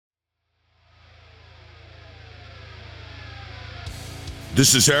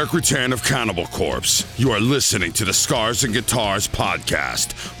This is Eric Rutan of Cannibal Corpse. You are listening to the Scars and Guitars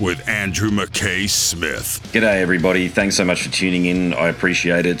podcast with Andrew McKay Smith. G'day everybody, thanks so much for tuning in, I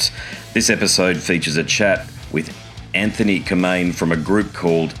appreciate it. This episode features a chat with Anthony Commane from a group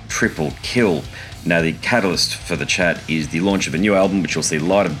called Triple Kill. Now the catalyst for the chat is the launch of a new album which will see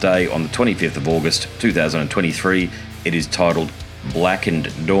light of day on the 25th of August 2023. It is titled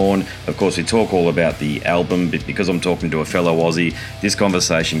Blackened Dawn. Of course, we talk all about the album, but because I'm talking to a fellow Aussie, this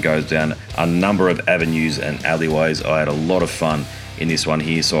conversation goes down a number of avenues and alleyways. I had a lot of fun in this one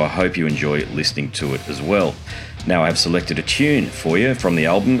here, so I hope you enjoy listening to it as well. Now I have selected a tune for you from the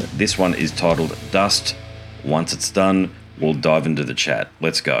album. This one is titled Dust. Once it's done, we'll dive into the chat.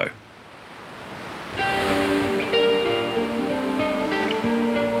 Let's go.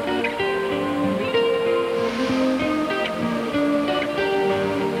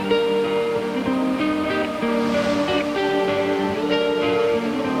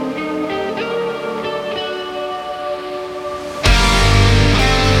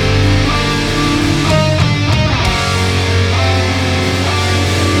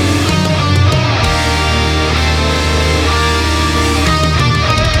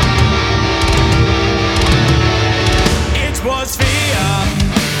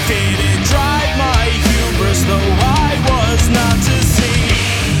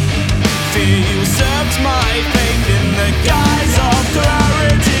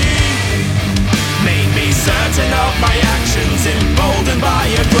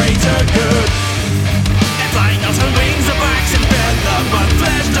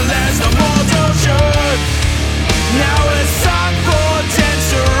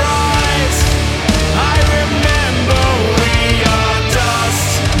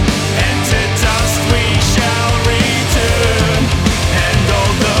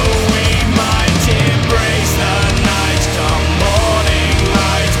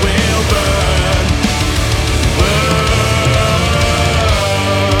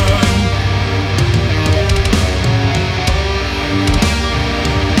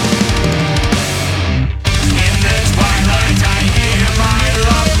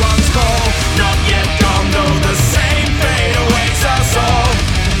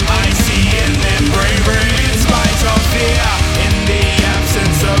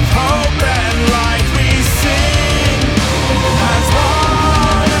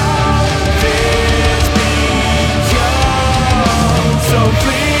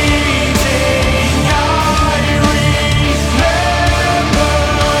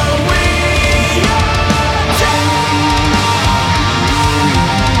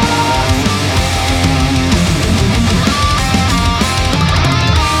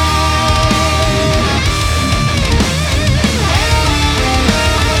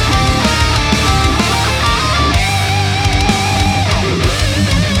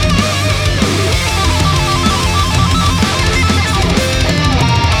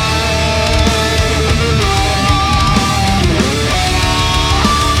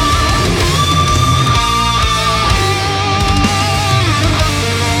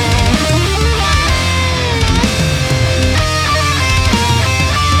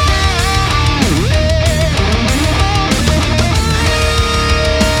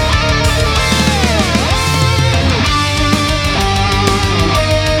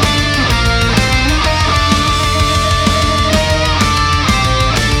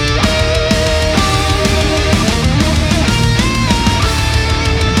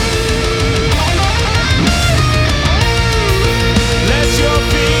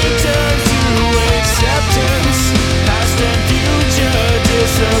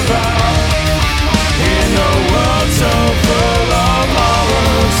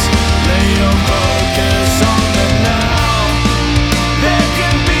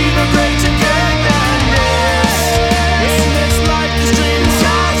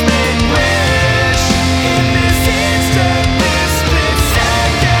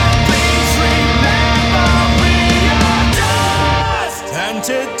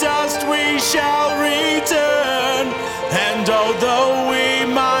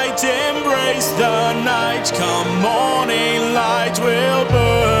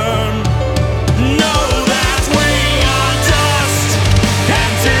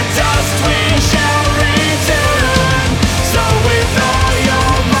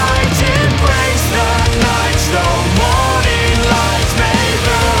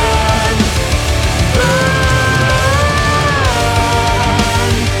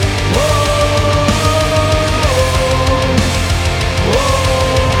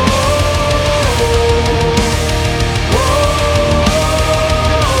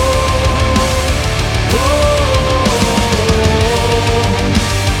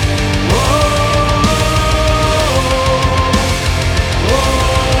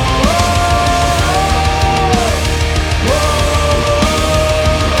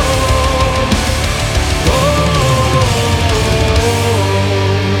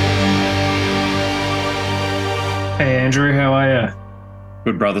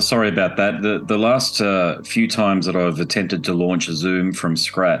 brother. Sorry about that. The last few times that I've attempted to launch a Zoom from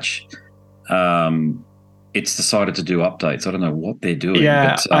scratch, it's decided to do updates. I don't know what they're doing.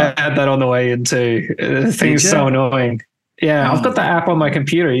 Yeah, but I had that on the way in too. The thing is so annoying. Yeah, I've got the app on my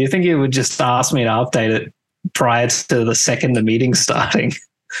computer. You think it would just ask me to update it prior to the second the meeting's starting?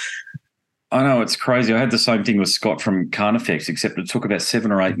 I know, it's crazy. I had the same thing with Scott from Carnifex, except it took about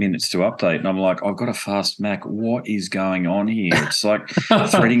 7 or 8 minutes to update. And I'm like, I've got a fast Mac. What is going on here? It's like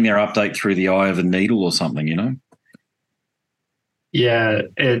threading their update through the eye of a needle or something, you know? Yeah,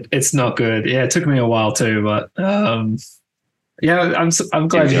 it's not good. Yeah, it took me a while too, but yeah, I'm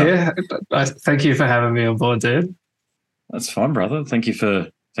glad you're here. Thank you for having me on board, dude. That's fine, brother. Thank you for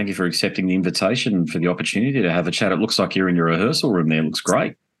accepting the invitation, for the opportunity to have a chat. It looks like you're in your rehearsal room there. It looks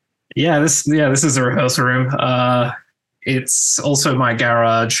great. Yeah, this is a rehearsal room. It's also my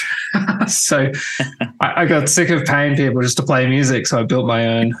garage. So I got sick of paying people just to play music, so I built my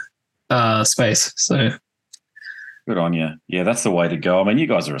own space. So good on you. Yeah, that's the way to go. I mean, you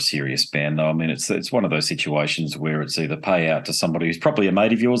guys are a serious band, though. I mean, it's one of those situations where it's either pay out to somebody who's probably a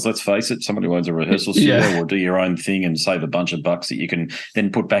mate of yours, let's face it, somebody who owns a rehearsal studio, or do your own thing and save a bunch of bucks that you can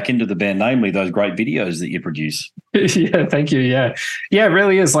then put back into the band, namely those great videos that you produce. Yeah, thank you. Yeah, it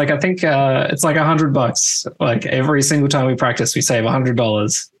really is. Like, I think it's like $100. Like every single time we practice, we save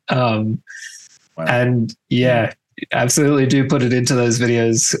 $100. Wow. And absolutely do put it into those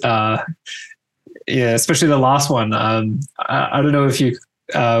videos. Yeah, especially the last one. I don't know if you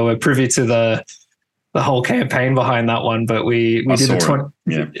were privy to the whole campaign behind that one, but we did a 20.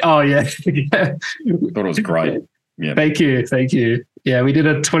 Yeah. Oh yeah. Yeah. Thought it was great. Yeah. Thank you. Yeah, we did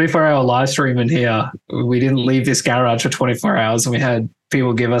a 24-hour live stream in here. We didn't leave this garage for 24 hours, and we had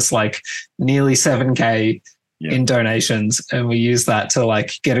people give us like nearly $7,000 in donations, and we used that to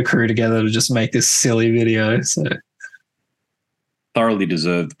like get a crew together to just make this silly video. So thoroughly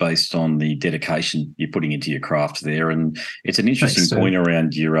deserved based on the dedication you're putting into your craft there. And it's an interesting point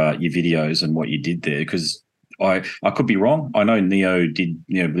around your videos and what you did there, because I could be wrong. I know Neo did,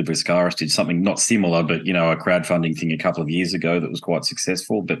 Live with Scaris did something not similar, but, a crowdfunding thing a couple of years ago that was quite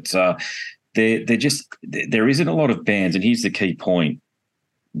successful. But there isn't a lot of bands, and here's the key point.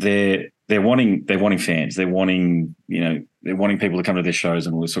 They're wanting fans. They're wanting people to come to their shows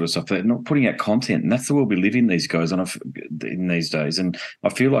and all this sort of stuff. They're not putting out content, and that's the world we live in these days. And I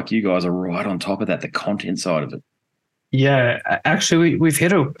feel like you guys are right on top of that, the content side of it. Yeah, actually, we've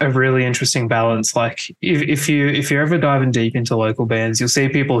hit a really interesting balance. Like, if you're ever diving deep into local bands, you'll see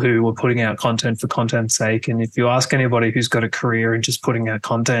people who are putting out content for content's sake. And if you ask anybody who's got a career in just putting out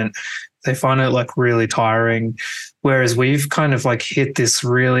content, they find it like really tiring. Whereas we've kind of like hit this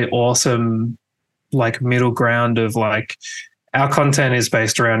really awesome like middle ground of like our content is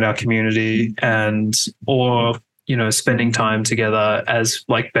based around our community or spending time together as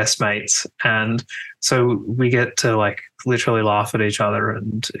like best mates. And so we get to like literally laugh at each other,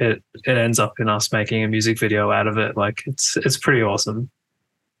 and it ends up in us making a music video out of it. Like it's pretty awesome.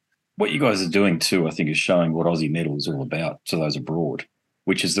 What you guys are doing too, I think, is showing what Aussie metal is all about to those abroad,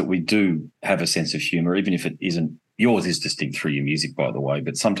 which is that we do have a sense of humor, even if it isn't. Yours is distinct through your music, by the way,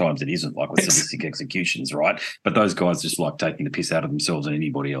 but sometimes it isn't, like with sadistic executions, right? But those guys just like taking the piss out of themselves and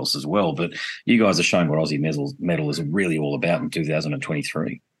anybody else as well. But you guys are showing what Aussie metal is really all about in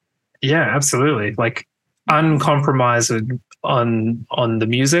 2023. Yeah, absolutely. Like uncompromising on the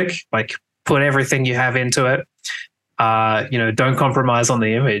music, like put everything you have into it. Don't compromise on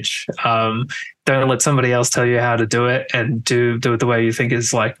the image. Don't let somebody else tell you how to do it, and do it the way you think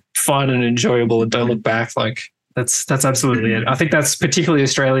is like fun and enjoyable, and don't look back. Like that's absolutely it. I think that's particularly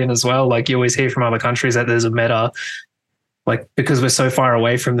Australian as well. Like you always hear from other countries that there's a meta, like because we're so far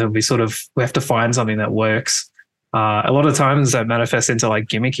away from them, we have to find something that works. A lot of times that manifests into like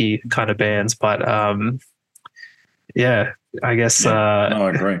gimmicky kind of bands, but I guess. No, I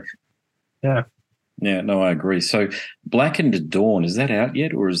agree. Yeah. Yeah, no, I agree. So Blackened Dawn, is that out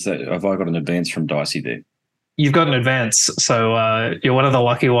yet, or have I got an advance from Dicey there? You've got an advance, so you're one of the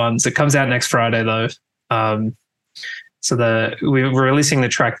lucky ones. It comes out next Friday though. So we're releasing the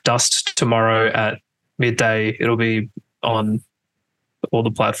track Dust tomorrow at midday. It'll be on all the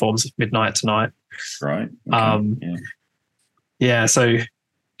platforms at midnight tonight. Right. Okay. So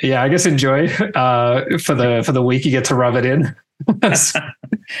I guess enjoy for the week you get to rub it in.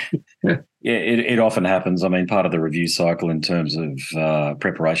 Yeah, it often happens. I mean, part of the review cycle in terms of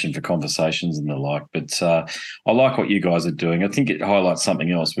preparation for conversations and the like. But I like what you guys are doing. I think it highlights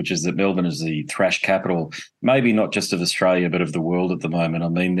something else, which is that Melbourne is the thrash capital, maybe not just of Australia, but of the world at the moment. I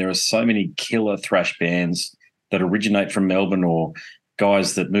mean, there are so many killer thrash bands that originate from Melbourne or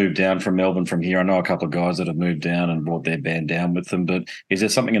guys that moved down from Melbourne from here. I know a couple of guys that have moved down and brought their band down with them, but is there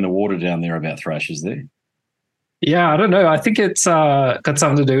something in the water down there about thrash, is there? Yeah, I don't know. I think it's got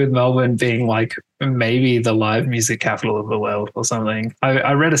something to do with Melbourne being like maybe the live music capital of the world or something.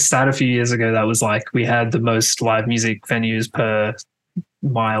 I read a stat a few years ago that was like we had the most live music venues per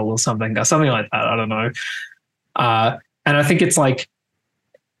mile or something like that. I don't know. And I think it's like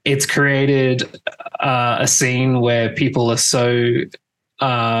it's created a scene where people are so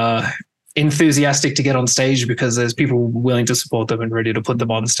enthusiastic to get on stage because there's people willing to support them and ready to put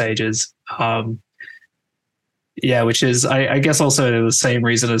them on stages. Yeah, which is, I guess, also the same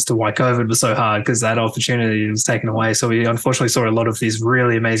reason as to why COVID was so hard, because that opportunity was taken away. So we unfortunately saw a lot of these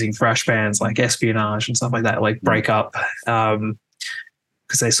really amazing thrash bands like Espionage and stuff like that, like break up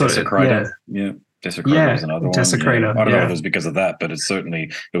because they sort Desecrator. of Desecrator was another one. Desecrator. I don't know if it was because of that, but it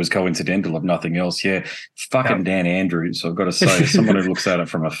was coincidental if nothing else. Yeah, fucking Dan Andrews. I've got to say, as someone who looks at it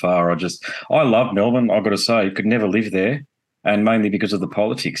from afar, I love Melbourne. I've got to say, could never live there. And mainly because of the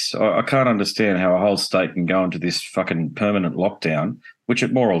politics. I can't understand how a whole state can go into this fucking permanent lockdown, which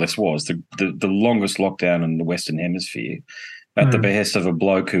it more or less was, the longest lockdown in the Western Hemisphere, at the behest of a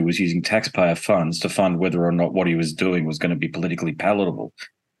bloke who was using taxpayer funds to fund whether or not what he was doing was going to be politically palatable.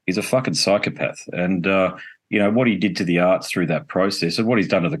 He's a fucking psychopath. And, what he did to the arts through that process and what he's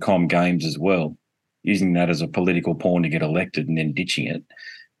done to the Comm Games as well, using that as a political pawn to get elected and then ditching it.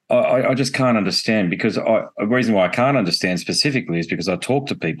 I just can't understand because a reason why I can't understand specifically is because I talk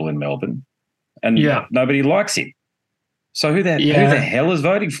to people in Melbourne and nobody likes him. So who the hell is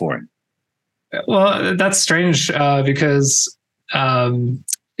voting for him? Well, that's strange because during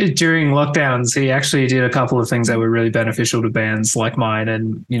lockdowns, he actually did a couple of things that were really beneficial to bands like mine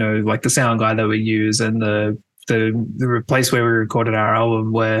and, like the sound guy that we use and the place where we recorded our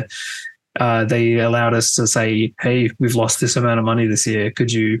album where they allowed us to say, hey, we've lost this amount of money this year.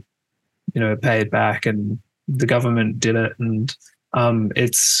 Could you, pay it back? And the government did it. And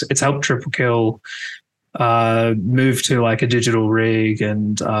it's helped Triple Kill move to like a digital rig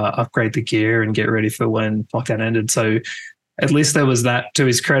and upgrade the gear and get ready for when lockdown ended. So at least there was that to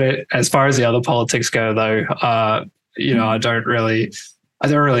his credit. As far as the other politics go, though, I don't really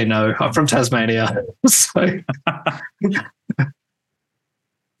know. I'm from Tasmania, so.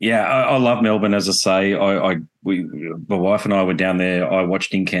 Yeah, I love Melbourne, as I say. My wife and I were down there. I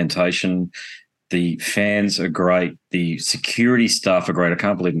watched Incantation. The fans are great. The security staff are great. I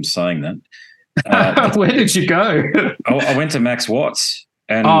can't believe I'm saying that. Where did you go? I went to Max Watts.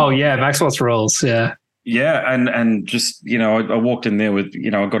 And Max Watts rules. Yeah. Yeah, and just, I walked in there with,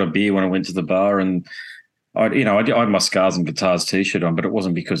 I got a beer when I went to the bar and, I had my Scars and Guitars T-shirt on, but it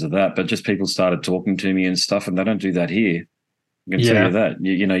wasn't because of that. But just people started talking to me and stuff, and they don't do that here. I can tell you that.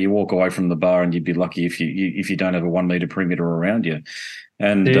 You walk away from the bar and you'd be lucky if you don't have a 1 meter perimeter around you.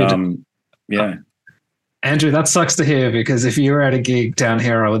 And Andrew, that sucks to hear because if you were at a gig down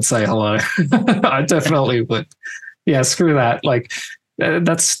here, I would say hello. I definitely would. Yeah, screw that. Like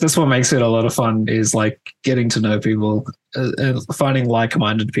that's what makes it a lot of fun is like getting to know people and finding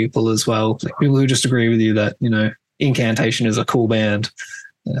like-minded people as well. Like people who just agree with you that, Incantation is a cool band.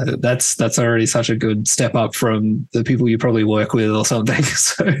 That's already such a good step up from the people you probably work with or something.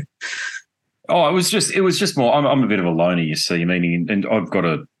 So, it was just more. I'm a bit of a loner, you see. Meaning, and I've got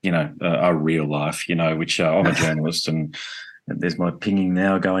a real life, which I'm a journalist, and there's my pinging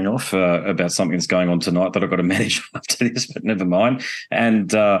now going off about something that's going on tonight that I've got to manage after this, but never mind.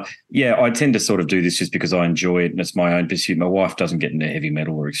 And I tend to sort of do this just because I enjoy it and it's my own pursuit. My wife doesn't get into heavy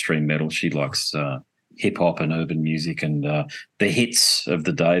metal or extreme metal. She likes hip hop and urban music and the hits of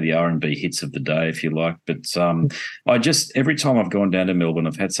the day, the R&B hits of the day, if you like. But every time I've gone down to Melbourne,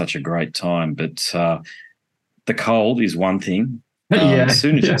 I've had such a great time. But the cold is one thing. As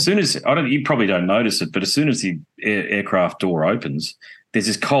soon as you probably don't notice it, but as soon as the aircraft door opens, there's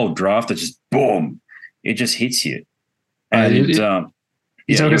this cold draft that just boom, it just hits you. And you're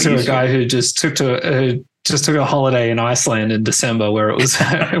talking to a guy who just took a holiday in Iceland in December where it was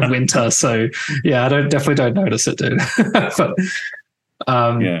winter. So I definitely don't notice it, dude. But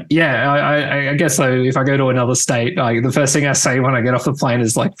I guess so. If I go to another state, like the first thing I say when I get off the plane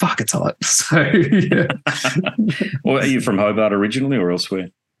is like, "Fuck, it's hot." So yeah. Well, are you from Hobart originally or elsewhere?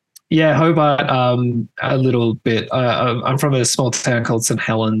 Yeah, Hobart, a little bit. I'm from a small town called St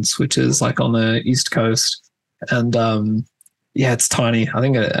Helens, which is like on the east coast, and it's tiny. I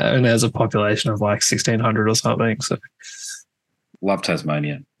think it only has a population of like 1,600 or something. So, love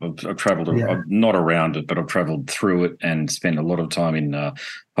Tasmania. I've travelled, not around it, but I've travelled through it and spent a lot of time in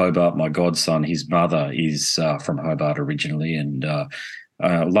Hobart. My godson, his mother is from Hobart originally, and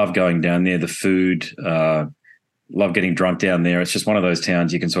I love going down there. The food, Love getting drunk down there. It's just one of those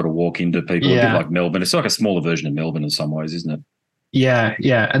towns you can sort of walk into people, a bit like Melbourne. It's like a smaller version of Melbourne in some ways, isn't it? Yeah,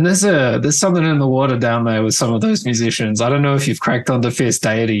 yeah. And there's something in the water down there with some of those musicians. I don't know if you've cracked onto Fierce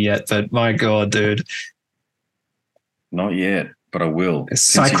Deity yet, but my God, dude. Not yet, but I will.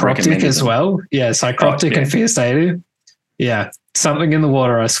 Psychroptic as well. Yeah, Psychroptic and Fierce Deity. Yeah, something in the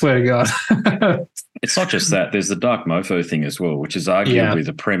water, I swear to God. It's not just that. There's the Dark Mofo thing as well, which is arguably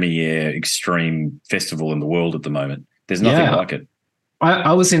the premier extreme festival in the world at the moment. There's nothing like it.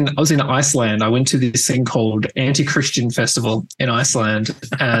 I was in Iceland. I went to this thing called Anti-Christian Festival in Iceland,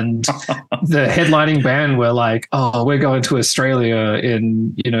 and the headlining band were like, "Oh, we're going to Australia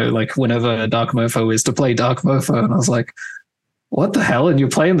in like whenever Dark Mofo is to play Dark Mofo," and I was like, "What the hell?" And you're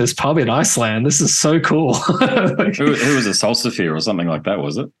playing this pub in Iceland. This is so cool. Who was it? Solstafir or something like that?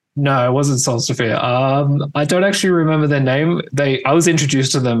 Was it? No, it wasn't Solstafir. I don't actually remember their name. I was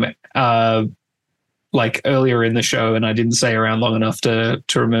introduced to them like earlier in the show, and I didn't stay around long enough to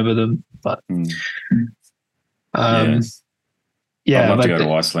remember them. But I'd love to go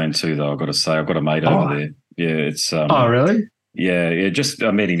to Iceland too, though. I've got to say, I've got a mate over there. Yeah, it's oh really? Yeah. Just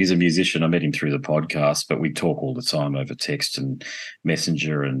I met him. He's a musician. I met him through the podcast, but we talk all the time over text and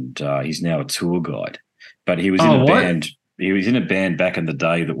messenger. And he's now a tour guide. But he was in a band. He was in a band back in the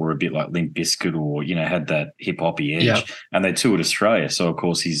day that were a bit like Limp Bizkit or, had that hip-hoppy edge, and they toured Australia. So, of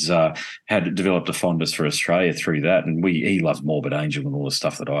course, he's had developed a fondness for Australia through that. And he loves Morbid Angel and all the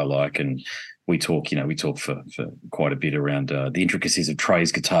stuff that I like. And we talk, for quite a bit around the intricacies of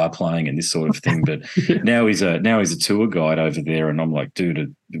Trey's guitar playing and this sort of thing. But now he's a tour guide over there. And I'm like,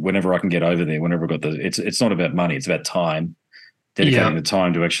 dude, whenever I can get over there, whenever I've got it's not about money. It's about time, dedicating the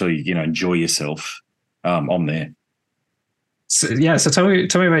time to actually, enjoy yourself. I'm there. So tell me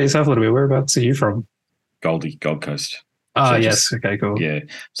about yourself a little bit. Whereabouts are you from? Gold Coast. Oh, yes. Okay, cool. Yeah.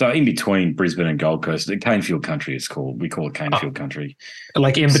 So in between Brisbane and Gold Coast, Canefield Country it's called. We call it Canefield Country.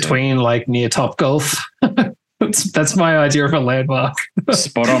 Like in between, like near Top Golf. That's my idea of a landmark.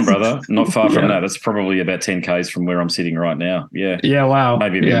 Spot on, brother. Not far from that. That's probably about 10 K's from where I'm sitting right now. Yeah. Yeah, wow.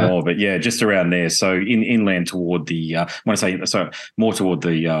 Maybe a bit more, but yeah, just around there. So inland toward more toward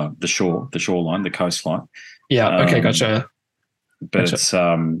the shoreline, the coastline. Yeah, okay, gotcha. But it's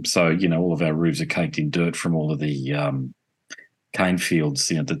all of our roofs are caked in dirt from all of the cane fields,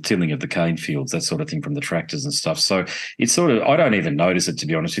 the tilling of the cane fields, that sort of thing from the tractors and stuff. So it's sort of, I don't even notice it, to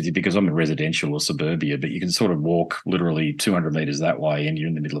be honest with you, because I'm in residential or suburbia, but you can sort of walk literally 200 meters that way and you're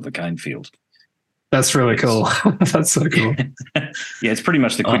in the middle of a cane field. That's really cool. That's so cool. Yeah, it's pretty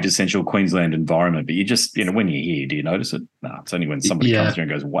much the quintessential Queensland environment, but you just, when you're here, do you notice it? No, it's only when somebody comes here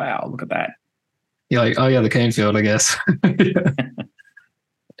and goes, wow, look at that. You're like, oh yeah, the cane field, I guess.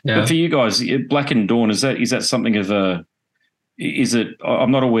 Yeah. But for you guys, Black and Dawn, is that something of a? Is it? I'm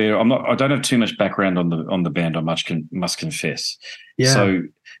not aware. I don't have too much background on the band. I must confess. Yeah. So,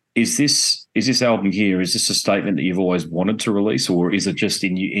 is this album here? Is this a statement that you've always wanted to release, or is it just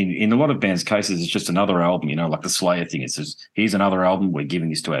in a lot of bands' cases, it's just another album? Like the Slayer thing. It's just, here's another album. We're giving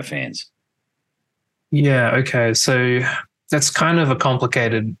this to our fans. Yeah. Okay. So that's kind of a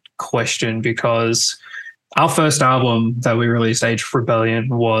complicated question, because our first album that we released, Age of Rebellion,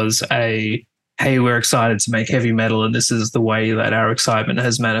 was hey, we're excited to make heavy metal, and this is the way that our excitement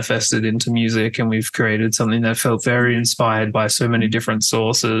has manifested into music, and we've created something that felt very inspired by so many different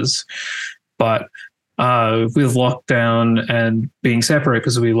sources. But with lockdown and being separate,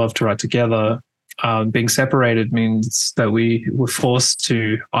 because we love to write together, being separated means that we were forced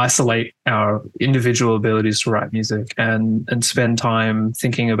to isolate our individual abilities to write music and spend time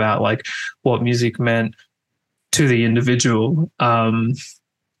thinking about like what music meant to the individual.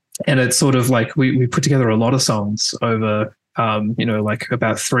 And it's sort of like we put together a lot of songs over, like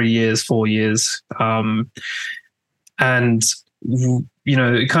about 4 years. And,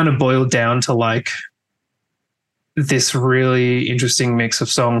 it kind of boiled down to like this really interesting mix of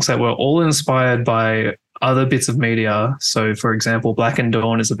songs that were all inspired by other bits of media. So, for example, Black and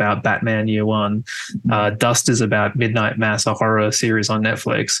Dawn is about Batman Year One. Dust is about Midnight Mass, a horror series on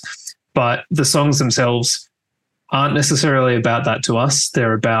Netflix. But the songs themselves aren't necessarily about that to us.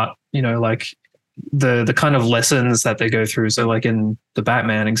 They're about, like the kind of lessons that they go through. So like in the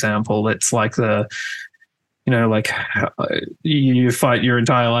Batman example, it's like you fight your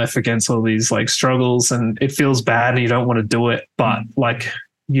entire life against all these like struggles and it feels bad and you don't want to do it, but like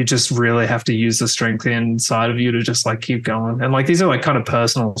you just really have to use the strength inside of you to just like keep going. And like these are like kind of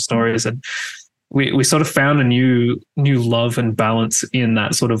personal stories, and we sort of found a new love and balance in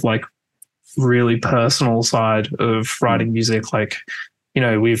that sort of like really personal side of writing music. Like,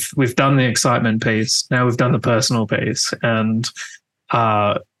 we've done the excitement piece, now we've done the personal piece, and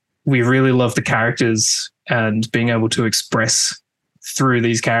we really love the characters and being able to express through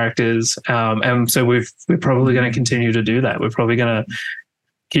these characters. And so we're probably going to continue to do that. We're probably going to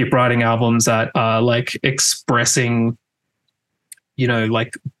keep writing albums that are like expressing, you know,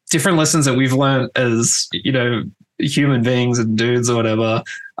 like different lessons that we've learned as, you know, human beings and dudes or whatever.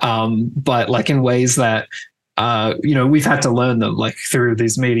 But like in ways that, you know, we've had to learn them like through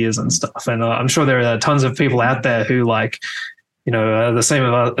these medias and stuff. And I'm sure there are tons of people out there who like, you know, the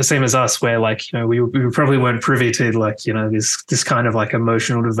same as us, where like, you know, we probably weren't privy to like, you know, this kind of like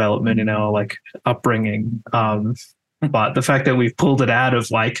emotional development in our like upbringing. But the fact that we've pulled it out of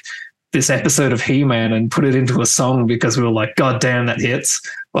like this episode of He-Man and put it into a song because we were like, God damn, that hits.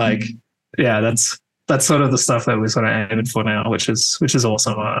 Like, yeah, that's sort of the stuff that we're sort of aiming for now, which is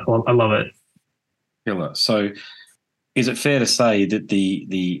awesome. I love it. Killer. So is it fair to say that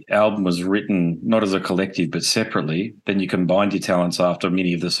the album was written not as a collective but separately, then you combined your talents after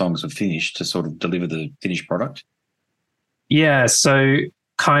many of the songs were finished to sort of deliver the finished product? Yeah, so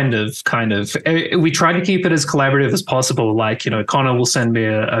kind of. We try to keep it as collaborative as possible. Like, you know, Connor will send me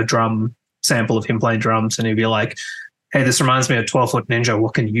a drum sample of him playing drums and he'll be like, hey, this reminds me of 12-Foot Ninja.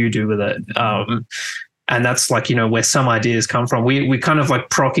 What can you do with it? And that's like, you know, where some ideas come from. We kind of like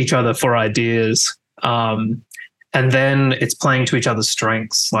proc each other for ideas. And then it's playing to each other's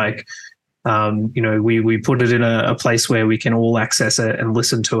strengths. Like, you know, we put it in a place where we can all access it and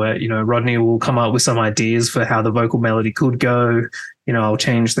listen to it. You know, Rodney will come up with some ideas for how the vocal melody could go. You know, I'll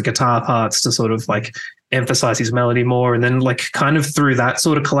change the guitar parts to sort of like emphasize his melody more. And then like kind of through that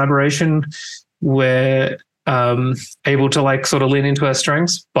sort of collaboration, we're able to like sort of lean into our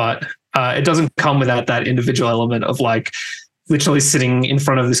strengths. But it doesn't come without that individual element of like literally sitting in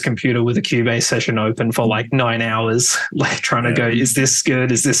front of this computer with a Cubase session open for like 9 hours, like trying to go, is this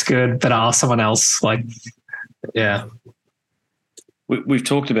good? Is this good? But ask someone else. Like, yeah. We've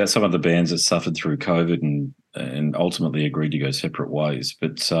talked about some of the bands that suffered through COVID and ultimately agreed to go separate ways.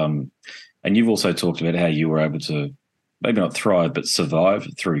 But and you've also talked about how you were able to maybe not thrive, but survive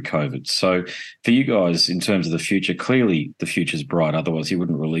through COVID. So for you guys, in terms of the future, clearly the future's bright. Otherwise, you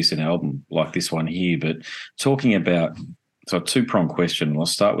wouldn't release an album like this one here. But talking about, so a two-pronged question, I'll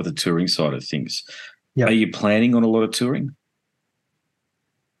start with the touring side of things. Yep. Are you planning on a lot of touring?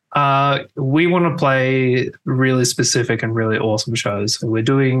 We want to play really specific and really awesome shows. So we're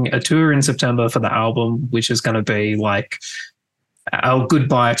doing a tour in September for the album, which is going to be like our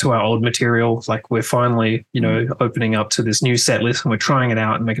goodbye to our old material. Like we're finally, you know, opening up to this new set list and we're trying it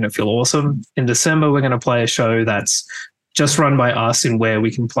out and making it feel awesome. In December, we're going to play a show that's just run by us in where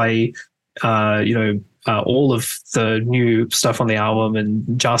we can play, you know, all of the new stuff on the album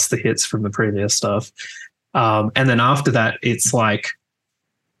and just the hits from the previous stuff. And then after that, it's like,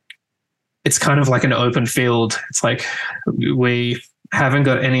 it's kind of like an open field. It's like we haven't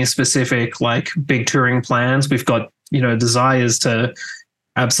got any specific like big touring plans. We've got, you know, desires to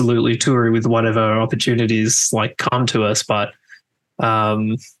absolutely tour with whatever opportunities like come to us. But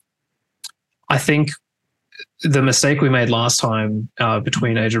I think the mistake we made last time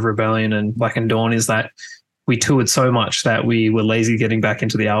between Age of Rebellion and Black and Dawn is that we toured so much that we were lazy getting back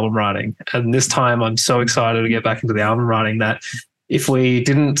into the album writing. And this time I'm so excited to get back into the album writing that if we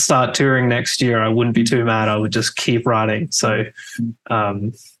didn't start touring next year, I wouldn't be too mad. I would just keep writing. So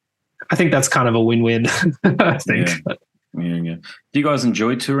I think that's kind of a win-win, I think. Yeah. Do you guys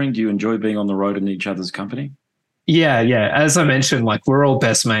enjoy touring? Do you enjoy being on the road in each other's company? Yeah. As I mentioned, like we're all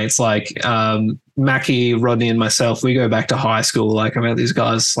best mates. Like Mackie, Rodney, and myself, we go back to high school. Like I met these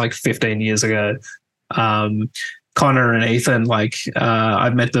guys like 15 years ago. Connor and Ethan, like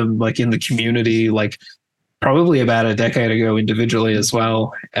I've met them like in the community, like probably about a decade ago individually as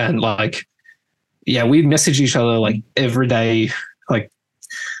well. And like, yeah, we message each other like every day, like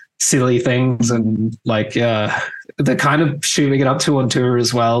silly things. And like the kind of shit we get up to on tour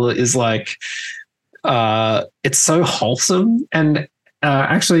as well is like, it's so wholesome. And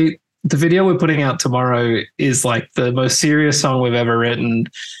actually the video we're putting out tomorrow is like the most serious song we've ever written.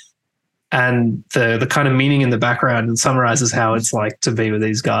 And the kind of meaning in the background and summarizes how it's like to be with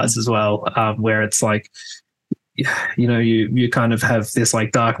these guys as well, where it's like, you know, you kind of have this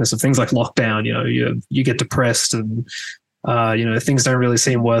like darkness of things like lockdown, you know, you get depressed and, you know, things don't really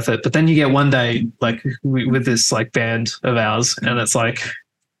seem worth it. But then you get one day like with this like band of ours and it's like,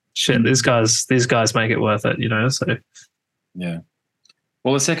 shit, these guys make it worth it, you know? So, yeah.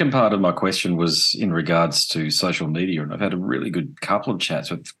 Well, the second part of my question was in regards to social media, and I've had a really good couple of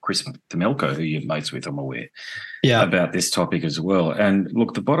chats with Chris Themelko, who you're mates with, I'm aware, about this topic as well. And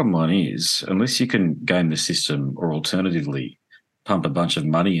look, the bottom line is, unless you can game the system or alternatively pump a bunch of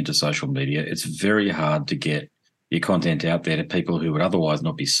money into social media, it's very hard to get your content out there to people who would otherwise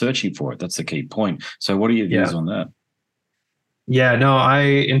not be searching for it. That's the key point. So what are your views on that? Yeah, no, I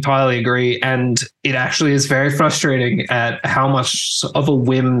entirely agree. And it actually is very frustrating at how much of a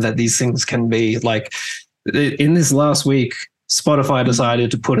whim that these things can be. Like in this last week, Spotify decided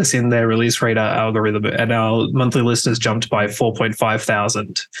to put us in their release radar algorithm, and our monthly listeners jumped by 4.5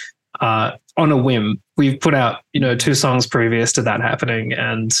 thousand on a whim. We've put out, 2 songs previous to that happening,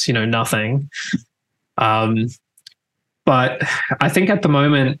 and nothing. But I think at the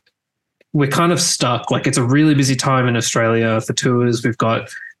moment we're kind of stuck. Like, it's a really busy time in Australia for tours. We've got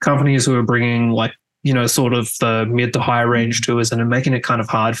companies who are bringing sort of the mid to high range tours and are making it kind of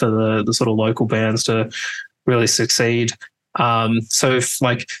hard for the sort of local bands to really succeed. So if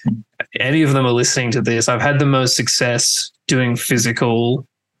like any of them are listening to this, I've had the most success doing physical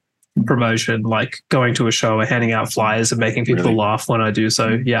promotion, like going to a show and handing out flyers and making people laugh when I do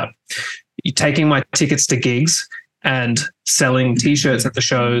so. Yeah. Taking my tickets to gigs and selling T-shirts at the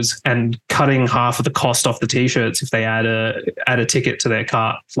shows and cutting half of the cost off the T-shirts if they add a ticket to their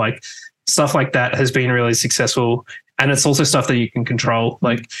cart. Like, stuff like that has been really successful. And it's also stuff that you can control.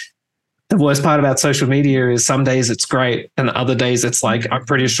 Like, the worst part about social media is some days it's great and other days it's like, I'm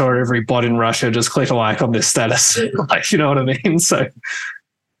pretty sure every bot in Russia just clicked a like on this status. Like, you know what I mean? So,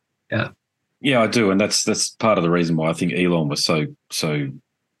 yeah. Yeah, I do. And that's part of the reason why I think Elon was so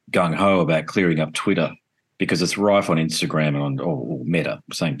gung-ho about clearing up Twitter, because it's rife on Instagram and or Meta,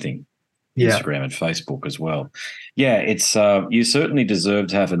 same thing. Yeah. Instagram and Facebook as well. Yeah, it's you certainly deserve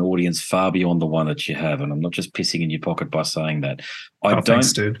to have an audience far beyond the one that you have, and I'm not just pissing in your pocket by saying that. I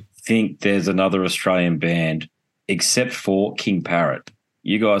don't think there's another Australian band except for King Parrot.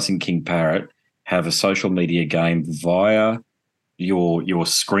 You guys in King Parrot have a social media game via your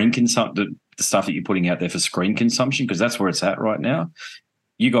screen consumption, the stuff that you're putting out there for screen consumption, because that's where it's at right now.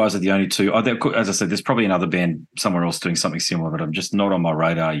 You guys are the only two. As I said, there's probably another band somewhere else doing something similar, but I'm just not on my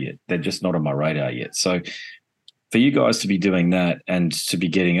radar yet. They're just not on my radar yet. So for you guys to be doing that and to be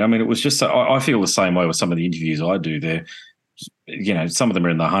getting, I mean, it was just, I feel the same way with some of the interviews I do there. Some of them are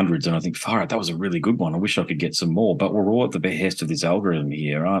in the hundreds, and I think, far out, that was a really good one. I wish I could get some more, but we're all at the behest of this algorithm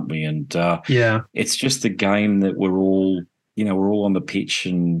here, aren't we? And it's just the game that we're all on the pitch,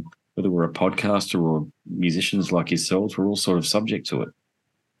 and whether we're a podcaster or musicians like yourselves, we're all sort of subject to it.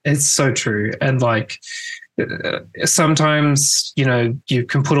 It's so true. And like, sometimes, you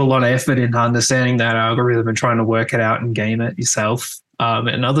can put a lot of effort into understanding that algorithm and trying to work it out and game it yourself.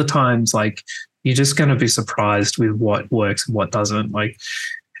 And other times, like, you're just going to be surprised with what works and what doesn't. Like,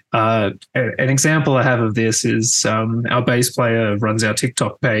 an example I have of this is our bass player runs our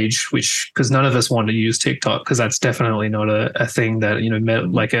TikTok page, because none of us want to use TikTok, because that's definitely not a thing that,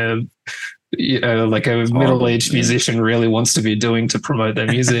 like a middle-aged musician really wants to be doing to promote their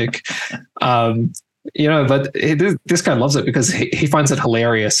music. But this guy loves it because he finds it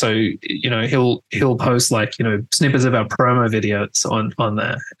hilarious. So, he'll post like, snippets of our promo videos on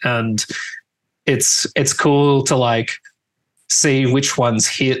there. And it's cool to like see which ones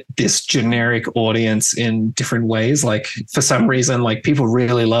hit this generic audience in different ways. Like, for some reason, like, people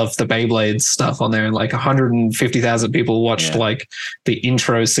really love the Beyblade stuff on there, and like 150,000 people watched like the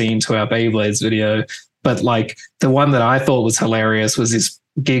intro scene to our Beyblades video. But like, the one that I thought was hilarious was this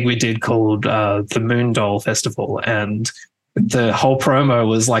gig we did called the Moon Doll Festival, and the whole promo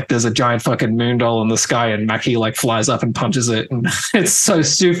was like, there's a giant fucking moon doll in the sky and Mackie like flies up and punches it, and it's so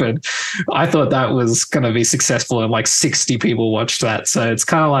stupid. I thought that was going to be successful, and like 60 people watched that. So it's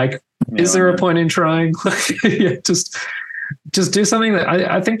kind of like, is there a point in trying? Just do something. That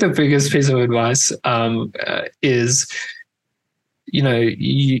I think the biggest piece of advice is,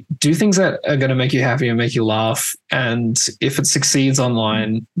 you do things that are going to make you happy and make you laugh. And if it succeeds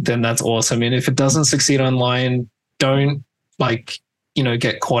online, then that's awesome. And if it doesn't succeed online, don't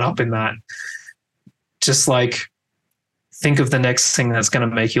get caught up in that. Just like, think of the next thing that's going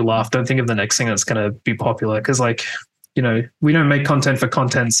to make you laugh. Don't think of the next thing that's going to be popular. Because like, we don't make content for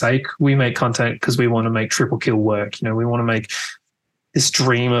content's sake. We make content because we want to make Triple Kill work. We want to make this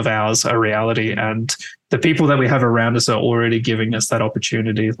dream of ours a reality. And the people that we have around us are already giving us that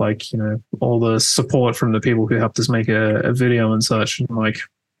opportunity. Like, all the support from the people who helped us make a video and such. And like,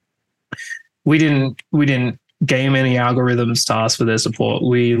 we didn't game any algorithms to ask for their support.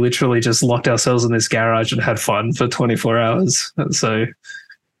 We literally just locked ourselves in this garage and had fun for 24 hours. So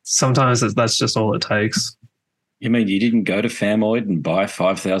sometimes that's just all it takes. You mean you didn't go to Famoid and buy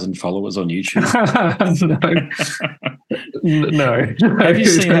 5,000 followers on YouTube? No. Have you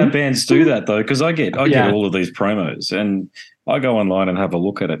seen how bands do that though? Because I get all of these promos, and I go online and have a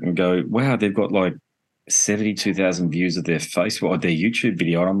look at it and go, wow, they've got like 72,000 views of their Facebook or their YouTube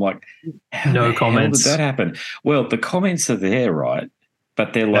video. And I'm like, how No the comments. hell did that happen? Well, the comments are there, right?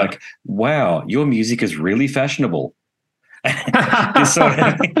 But they're like, wow, your music is really fashionable. this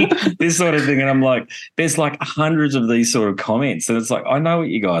sort of thing. And I'm like, there's like hundreds of these sort of comments. And it's like, I know what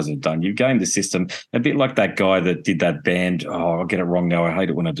you guys have done. You've gamed the system a bit like that guy that did that band. Oh, I'll get it wrong now. I hate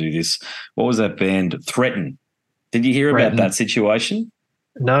it when I do this. What was that band? Threaten. Did you hear about that situation?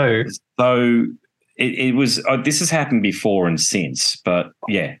 No. So it was, this has happened before and since, but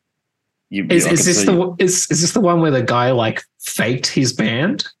yeah. Is this the one where the guy like faked his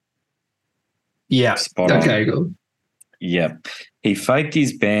band? Yeah. Okay, cool. Yeah, he faked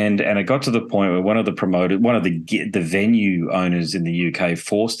his band, and it got to the point where one of the venue owners in the UK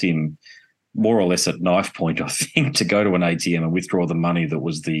forced him, more or less at knife point, I think, to go to an ATM and withdraw the money that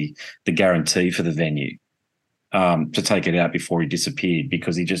was the guarantee for the venue, to take it out before he disappeared,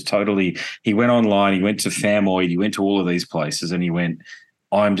 because he went online, he went to Famoid, he went to all of these places, and he went,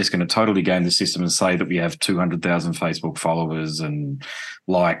 I'm just going to totally game the system and say that we have 200,000 Facebook followers and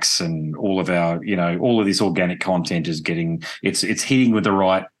likes, and all of our, all of this organic content is it's hitting with the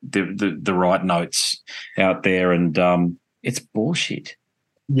right notes out there, and it's bullshit.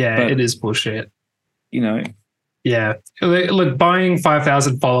 Yeah, but it is bullshit. Yeah. Look, buying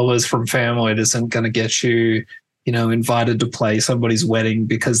 5,000 followers from Famoid isn't going to get you, invited to play somebody's wedding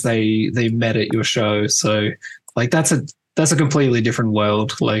because they met at your show. So, like, that's a completely different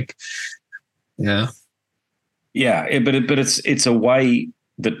world. Like, yeah, but it's a way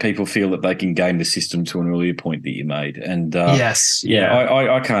that people feel that they can game the system, to an earlier point that you made. And yes,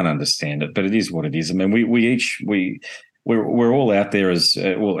 I can't understand it, but it is what it is. I mean, we're all out there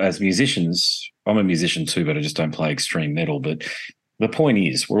as musicians. I'm a musician too, but I just don't play extreme metal. But the point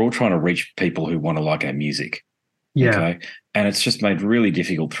is, we're all trying to reach people who want to like our music. Yeah. Okay. And it's just made really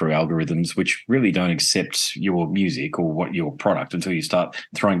difficult through algorithms, which really don't accept your music or your product until you start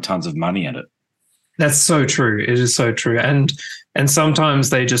throwing tons of money at it. That's so true. It is so true. And sometimes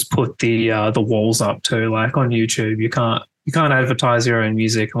they just put the walls up too, like on YouTube. You can't advertise your own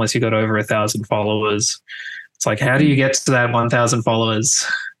music unless you got over 1,000 followers. It's like, how do you get to that 1,000 followers?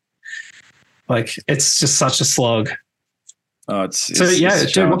 Like, it's just such a slog. Oh,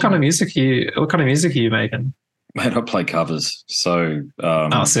 dude, what kind of music are you making? Man, I play covers. So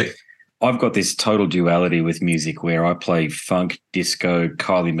sick. I've got this total duality with music where I play funk, disco,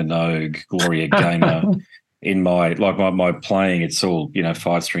 Kylie Minogue, Gloria Gaynor. In my playing, it's all,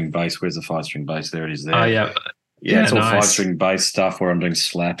 5-string bass. Where's the 5-string bass? There it is there. Oh, yeah. Yeah, it's all nice. 5-string bass stuff where I'm doing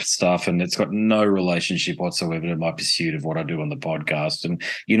slap stuff, and it's got no relationship whatsoever to my pursuit of what I do on the podcast. And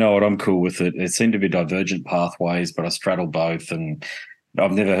you know what? I'm cool with it. It seemed to be divergent pathways, but I straddle both, and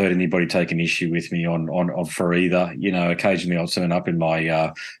I've never heard anybody take an issue with me on for either. Occasionally I'll turn up in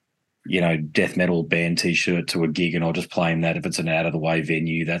my death metal band T-shirt to a gig, and I'll just play that if it's an out of the way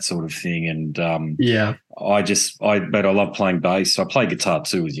venue, that sort of thing. And but I love playing bass. I play guitar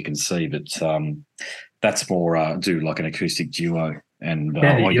too, as you can see, but that's more do like an acoustic duo, and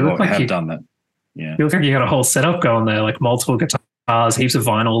I have done that. Yeah, you look like you got a whole setup going there, like multiple guitars, heaps of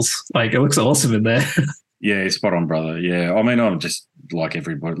vinyls. Like, it looks awesome in there. Yeah, spot on, brother. Yeah, I mean, I'm just like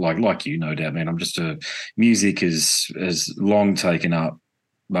everybody, like you, no doubt, man. I'm just music has long taken up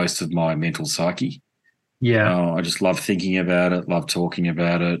most of my mental psyche. Yeah, I just love thinking about it, love talking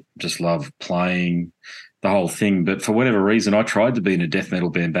about it, just love playing the whole thing. But for whatever reason, I tried to be in a death metal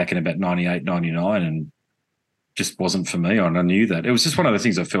band back in about 98, 99, and just wasn't for me. And I knew that. It was just one of the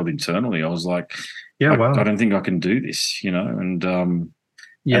things I felt internally. I was like, I don't think I can do this, and and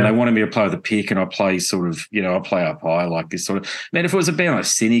they wanted me to play with a pick, and I play sort of, I play up high like this sort of. Man, if it was a band like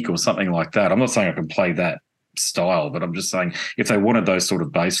Cynic or something like that, I'm not saying I can play that style, but I'm just saying if they wanted those sort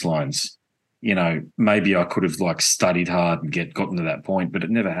of bass lines, maybe I could have like studied hard and gotten to that point, but it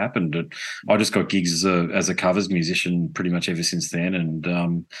never happened. I just got gigs as a covers musician pretty much ever since then,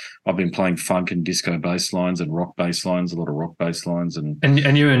 and I've been playing funk and disco bass lines and rock bass lines, a lot of rock bass lines,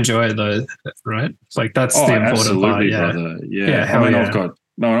 and you enjoy it though, right? It's like that's the important part. Yeah, brother. Yeah,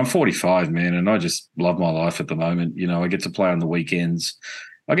 I'm 45, man, and I just love my life at the moment. I get to play on the weekends.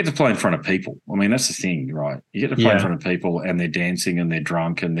 I get to play in front of people. I mean, that's the thing, right? You get to play in front of people, and they're dancing and they're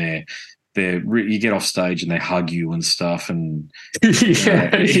drunk and you get off stage and they hug you and stuff, and it's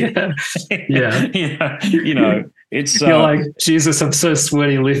you're like, Jesus, I'm so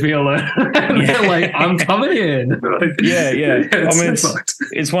sweaty, leave me alone. They're like, I'm coming in. I mean,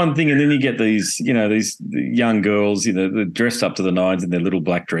 it's one thing, and then you get these young girls, they're dressed up to the nines in their little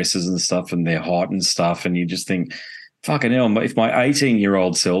black dresses and stuff, and they're hot and stuff, and you just think, fucking hell, if my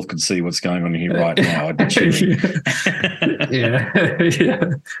 18-year-old self could see what's going on here right now, I'd be cheering.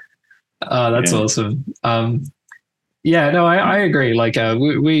 Yeah. That's Yeah. awesome. Yeah, no, I agree. Like,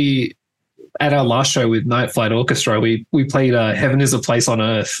 we at our last show with Night Flight Orchestra, we played "Heaven Is a Place on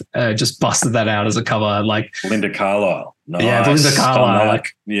Earth." Just busted that out as a cover. Like, Linda Carlisle. Nice. yeah, Belinda Done Carlisle. that.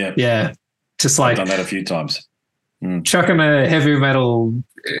 Like, Yeah. yeah, just I've like done that a few times. chucking a heavy metal,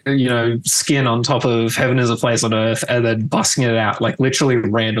 skin on top of "Heaven Is a Place on Earth" and then busting it out like literally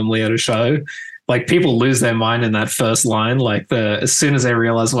randomly at a show. Like, people lose their mind in that first line. Like, as soon as they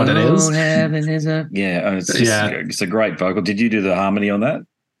realize what it is. Heaven is a it's a great vocal. Did you do the harmony on that?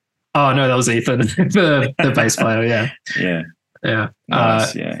 Oh no, that was Ethan, the bass player. Yeah, Yeah. yeah.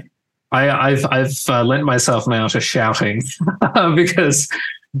 Nice. Yeah. I've lent myself now to shouting because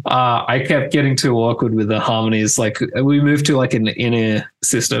I kept getting too awkward with the harmonies. Like, we moved to like an in-ear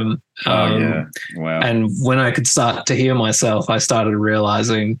system. Yeah. Wow. And when I could start to hear myself, I started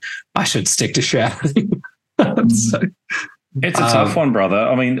realizing I should stick to shouting. So, it's a tough one, brother.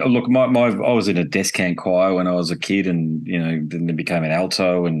 I mean, look, I was in a descant choir when I was a kid, and then it became an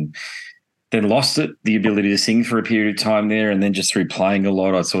alto, and then lost the ability to sing for a period of time there, and then just through playing a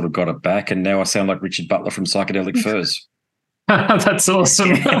lot, I sort of got it back, and now I sound like Richard Butler from Psychedelic Furs. That's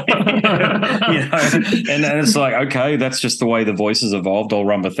awesome. And it's like, okay, that's just the way the voice has evolved. I'll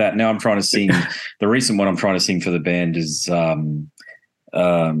run with that. Now I'm trying to sing. The recent one I'm trying to sing for the band is the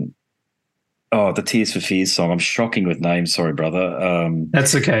Tears for Fears song. I'm shocking with names. Sorry, brother.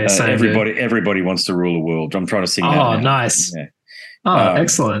 That's okay. Everybody wants to rule the world. I'm trying to sing that. Oh, now. nice. Yeah.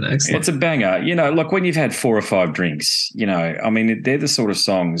 Excellent. It's a banger. Like when you've had 4 or 5 drinks, I mean, they're the sort of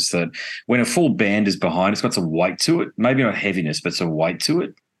songs that when a full band is behind, it's got some weight to it. Maybe not heaviness, but some weight to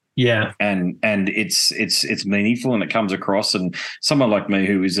it. Yeah. And it's meaningful, and it comes across. And someone like me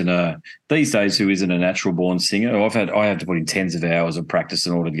who isn't a natural born singer, I have to put in tens of hours of practice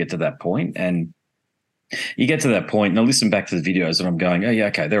in order to get to that point. And you get to that point, and I listen back to the videos, and I'm going, oh yeah,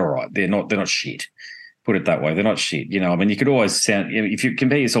 okay, they're all right. They're not shit. Put it that way. They're not shit. I mean, you could always sound, if you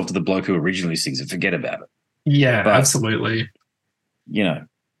compare yourself to the bloke who originally sings it, forget about it. Yeah, but, absolutely.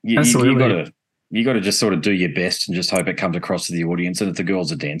 Absolutely. You got to just sort of do your best and just hope it comes across to the audience. And if the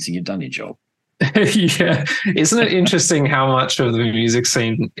girls are dancing, you've done your job. Yeah. Isn't it interesting how much of the music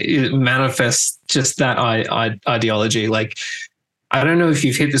scene manifests just that ideology? Like, I don't know if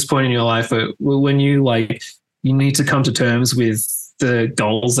you've hit this point in your life, but when you need to come to terms with the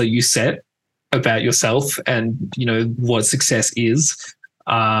goals that you set about yourself and, what success is,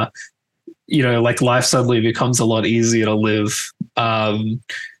 like life suddenly becomes a lot easier to live.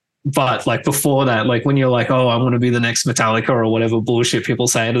 But like before that, like when you're like, oh, I want to be the next Metallica or whatever bullshit people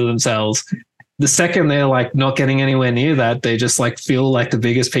say to themselves, the second they're like not getting anywhere near that, they just like feel like the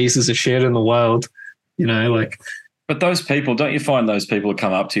biggest pieces of shit in the world, But those people, don't you find those people who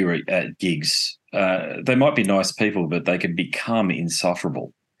come up to you at gigs, they might be nice people, but they can become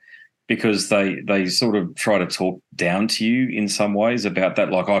insufferable because they sort of try to talk down to you in some ways about that,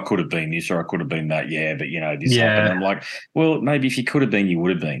 like, I could have been this or I could have been that, but this happened. I'm like, well, maybe if you could have been, you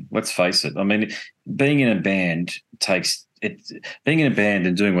would have been. Let's face it. I mean, being in a band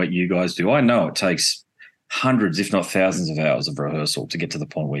and doing what you guys do, I know it takes hundreds, if not thousands of hours of rehearsal to get to the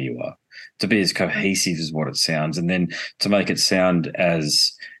point where you are, to be as cohesive as what it sounds, and then to make it sound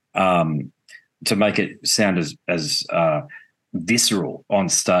as visceral on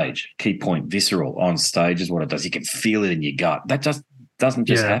stage. Key point, visceral on stage is what it does. You can feel it in your gut. That just doesn't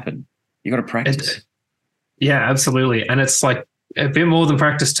just happen. You got to practice. Yeah, absolutely. And it's like a bit more than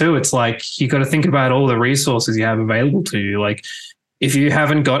practice too. It's like you got to think about all the resources you have available to you. Like if you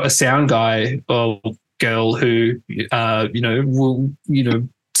haven't got a sound guy or girl who, will,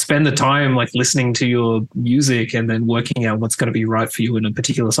 spend the time like listening to your music and then working out what's going to be right for you in a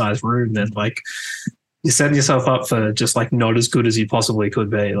particular size room, then like you're setting yourself up for just like not as good as you possibly could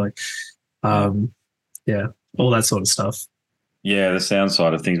be. Like, all that sort of stuff. Yeah, the sound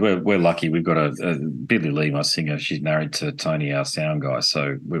side of things. We're lucky. We've got a Billy Lee, my singer. She's married to Tony, our sound guy.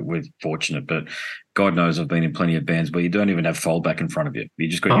 So we're fortunate. But God knows I've been in plenty of bands where you don't even have foldback in front of you. You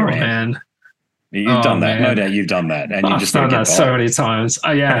just got your amp. Man. You've done that. Man. No doubt you've done that. And you just done that so many times.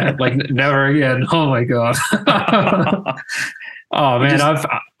 Like never again. Oh my God. Oh man,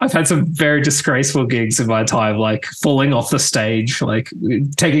 I've had some very disgraceful gigs in my time, like falling off the stage, like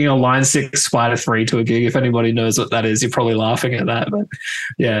taking a Line 6 Spider 3 to a gig. If anybody knows what that is, you're probably laughing at that. But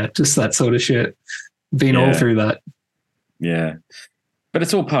yeah, just that sort of shit. Been all through that. Yeah. But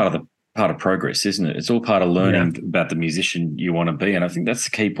it's all part of progress, isn't it? It's all part of learning about the musician you want to be. And I think that's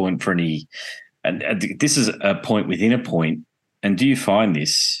the key point for any, and this is a point within a point. And do you find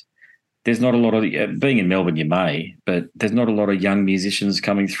this? There's not a lot of, being in Melbourne, you may, but there's not a lot of young musicians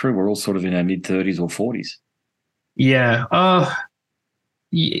coming through. We're all sort of in our mid-30s or 40s. Yeah.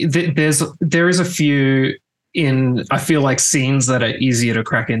 there is a few in, I feel like, scenes that are easier to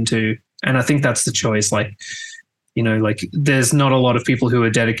crack into, and I think that's the choice. Like, like there's not a lot of people who are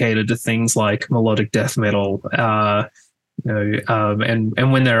dedicated to things like melodic death metal, and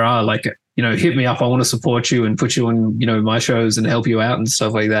when there are, like, hit me up. I want to support you and put you on, my shows and help you out and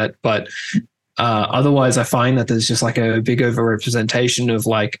stuff like that. But otherwise, I find that there's just like a big overrepresentation of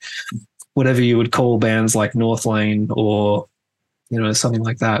like whatever you would call bands like North Lane or, something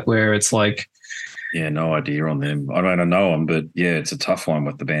like that, where it's like, yeah, no idea on them. I mean, I know them, but yeah, it's a tough one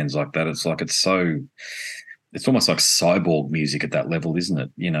with the bands like that. It's like it's almost like cyborg music at that level, isn't it?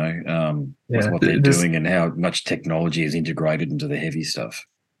 With what they're doing and how much technology is integrated into the heavy stuff.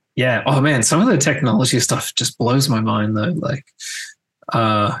 Yeah. Oh man, some of the technology stuff just blows my mind though. Like,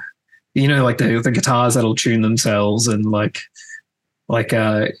 like the guitars that'll tune themselves and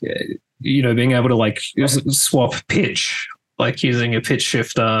being able to like swap pitch, like using a pitch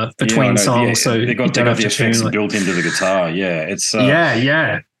shifter between songs. Yeah. So they got the effects built into the guitar. Yeah. It's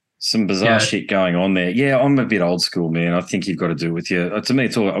some bizarre shit going on there. Yeah, I'm a bit old school, man. I think you've got to do with to me,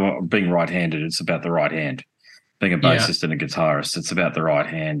 it's all being right-handed. It's about the right hand. Being a bassist and a guitarist, it's about the right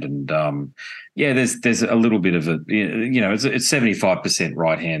hand. And there's a little bit of a, it's 75%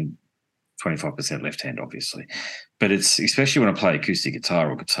 right hand, 25% left hand, obviously. But it's, especially when I play acoustic guitar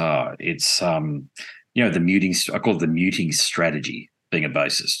or guitar, it's the muting. I call it the muting strategy. Being a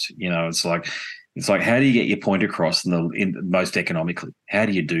bassist, it's like, how do you get your point across in most economically? How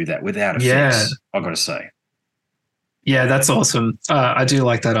do you do that without effects? Yeah. I've got to say. Yeah, that's awesome. I do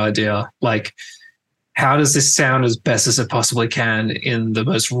like that idea. Like, how does this sound as best as it possibly can in the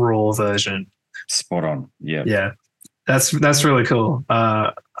most raw version? Spot on. Yeah. Yeah. That's really cool.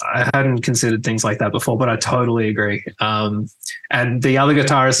 I hadn't considered things like that before, but I totally agree. And the other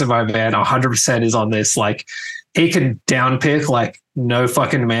guitarist in my band 100% is on this. Like, he can downpick like no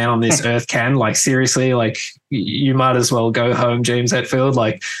fucking man on this earth can. Like, seriously, like you might as well go home, James Hetfield.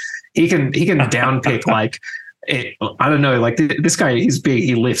 Like, he can downpick like it. I don't know. Like this guy, he's big.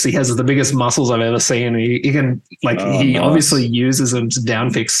 He lifts. He has the biggest muscles I've ever seen. He can like he nice. Obviously uses them to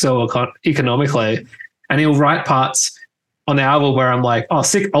downpick so economically, and he'll write parts on the album where I'm like, oh,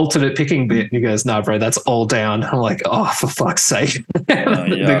 sick alternate picking bit. And he goes, no, bro, that's all down. I'm like, oh, for fuck's sake.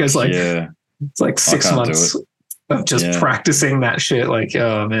 Because like it's like 6 months of just practicing that shit. Like,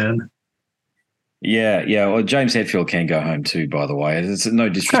 oh man. Yeah. Well, James Hetfield can go home too, by the way. It's no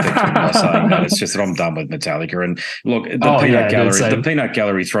disrespect to him by saying that. It's just that I'm done with Metallica. And look, the Peanut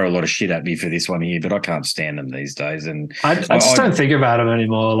Gallery throw a lot of shit at me for this one here, but I can't stand them these days. And I just don't think about them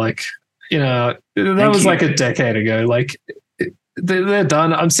anymore. Like, that was like a decade ago. Like, they're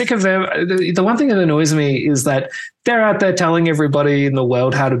done. I'm sick of them. The one thing that annoys me is that they're out there telling everybody in the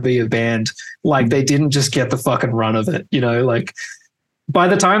world how to be a band. Like, they didn't just get the fucking run of it, like by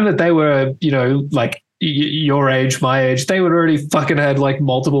the time that they were, like your age, my age, they would already fucking had like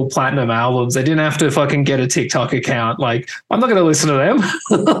multiple platinum albums. They didn't have to fucking get a TikTok account. Like, I'm not going to listen to them.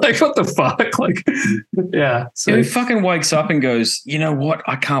 Like, what the fuck? Like, yeah. So who fucking wakes up and goes, you know what?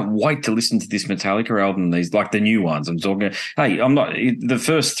 I can't wait to listen to this Metallica album. These, like the new ones. I'm talking. Hey, I'm not the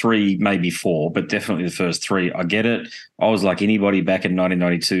first three, maybe four, but definitely the first three. I get it. I was like anybody back in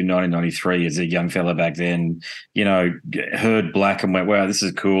 1992, 1993 as a young fella back then, heard Black and went, wow, this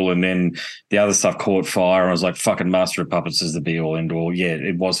is cool. And then the other stuff caught fire. And I was like, fucking Master of Puppets is the be all end all. Yeah,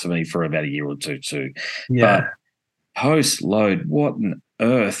 it was for me for about a year or two too. Yeah. But post-load, what on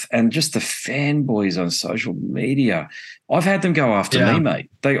earth? And just the fanboys on social media. I've had them go after me,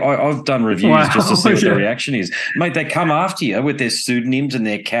 mate. I've done reviews just to see what the reaction is. Mate, they come after you with their pseudonyms and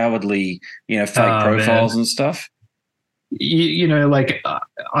their cowardly, fake profiles and stuff. Like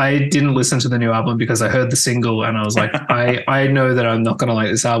I didn't listen to the new album because I heard the single and I was like, I know that I'm not going to like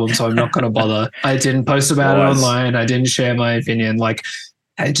this album, so I'm not going to bother. I didn't post about it online. I didn't share my opinion. Like,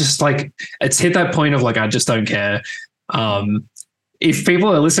 I just like, it's hit that point of like, I just don't care. If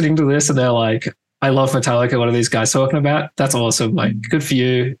people are listening to this and they're like, I love Metallica, what are these guys talking about? That's awesome. Like, good for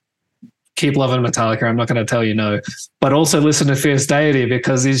you. Keep loving Metallica. I'm not going to tell you no, but also listen to Fierce Deity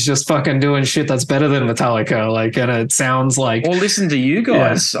because he's just fucking doing shit that's better than Metallica. Like, and it sounds like. Or listen to you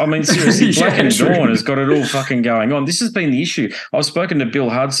guys. Yeah. I mean, seriously, Black and Dawn has got it all fucking going on. This has been the issue. I've spoken to Bill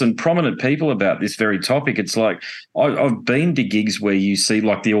Hudson, prominent people about this very topic. It's like I've been to gigs where you see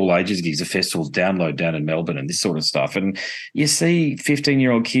like the all ages gigs, the festivals, Download down in Melbourne and this sort of stuff, and you see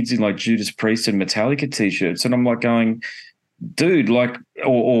 15-year-old kids in like Judas Priest and Metallica t-shirts, and I'm like going, dude, like,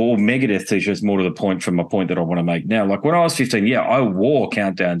 or Megadeth t-shirts, more to the point from my point that I want to make now. Like when I was 15, I wore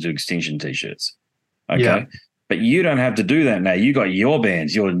Countdown to Extinction t-shirts. Okay. Yeah. But you don't have to do that now. You got your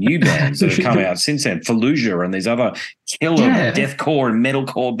bands, your new bands that have come out since then, Fallujah and these other killer deathcore and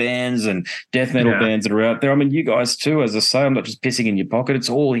metalcore bands and death metal bands that are out there. I mean, you guys too, as I say, I'm not just pissing in your pocket. It's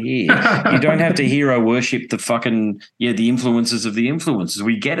all here. You don't have to hero worship the fucking, the influences of the influences.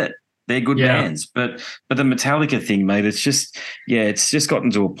 We get it. They're good bands, but the Metallica thing, mate, it's just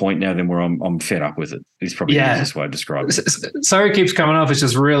gotten to a point now then where I'm fed up with it. It's probably the easiest way to describe it. So it keeps coming up. It's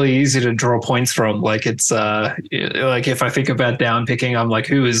just really easy to draw points from. Like it's like if I think about down picking, I'm like,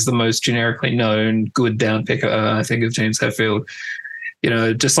 who is the most generically known good down picker? I think of James Hetfield.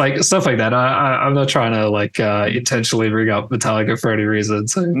 Just like stuff like that. I'm not trying to intentionally bring up Metallica for any reason.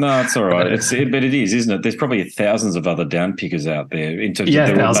 So. No, it's all right. But it is, isn't it? There's probably thousands of other down pickers out there in terms of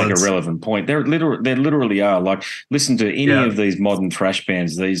that will make a relevant point. There literally are. Like, listen to any of these modern thrash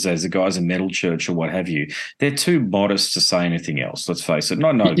bands these days, the guys in Metal Church or what have you. They're too modest to say anything else. Let's face it.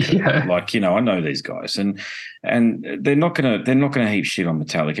 I know I know these guys, and they're not gonna heap shit on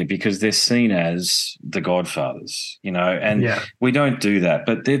Metallica because they're seen as the Godfathers, and we don't do that,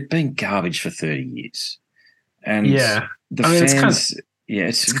 but they've been garbage for 30 years. And the fans,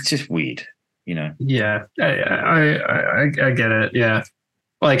 it's just weird, Yeah, I get it. Yeah,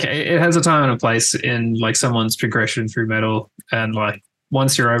 like it has a time and a place in like someone's progression through metal, and like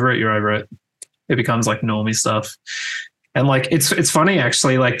once you're over it, you're over it. It becomes like normie stuff, and like it's funny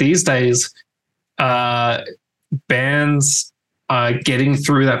actually. Like these days, bands are getting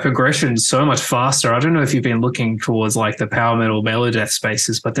through that progression so much faster. I don't know if you've been looking towards like the power metal, melodeath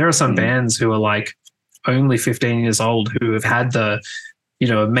spaces, but there are some bands who are like only 15 years old who have had the,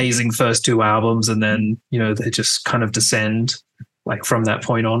 amazing first two albums, and then, they just kind of descend like from that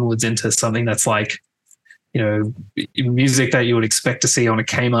point onwards into something that's like, music that you would expect to see on a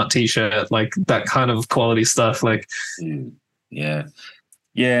Kmart t-shirt, like that kind of quality stuff. Like, yeah.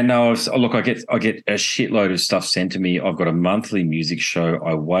 Yeah, no, look, I get a shitload of stuff sent to me. I've got a monthly music show.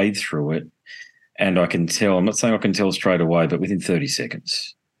 I wade through it and I can tell, I'm not saying I can tell straight away, but within 30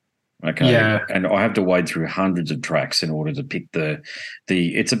 seconds. Okay. Yeah. And I have to wade through hundreds of tracks in order to pick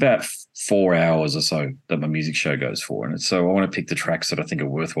it's about 4 hours or so that my music show goes for. And so I want to pick the tracks that I think are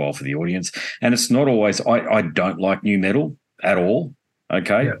worthwhile for the audience. And it's not always, I don't like new metal at all.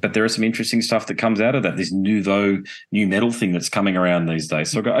 Okay, but there is some interesting stuff that comes out of that. This new metal thing that's coming around these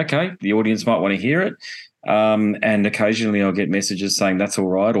days. So I go, okay, the audience might want to hear it. And occasionally I'll get messages saying that's all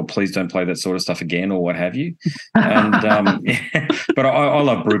right, or please don't play that sort of stuff again, or what have you. And but I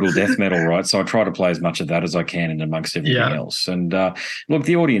love brutal death metal, right? So I try to play as much of that as I can in amongst everything else. And look,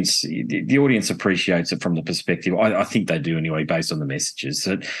 the audience appreciates it from the perspective. I think they do anyway, based on the messages.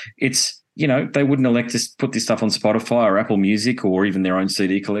 That it's. They wouldn't elect to put this stuff on Spotify or Apple Music or even their own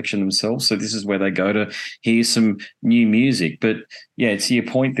CD collection themselves. So this is where they go to hear some new music. But, to your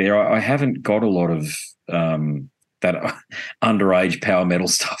point there, I haven't got a lot of that underage power metal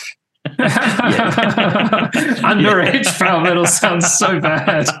stuff. Underage power metal sounds so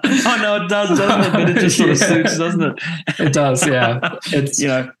bad. I know it does, doesn't it? But it just sort of suits, doesn't it? It does, yeah. It's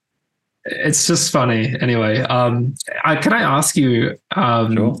It's just funny. Anyway, can I ask you?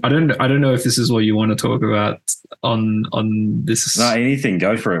 Sure. I don't know if this is what you want to talk about on this. No, anything.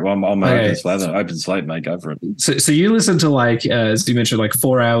 Go for it. I'm open slate, mate. Go for it. So you listen to like, as you mentioned, like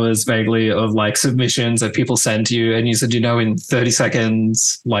 4 hours vaguely of like submissions that people send to you, and you said in 30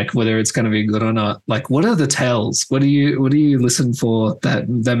 seconds, like whether it's going to be good or not. Like, what are the tells? What do you listen for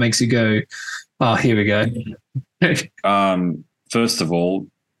that makes you go, oh, here we go? First of all,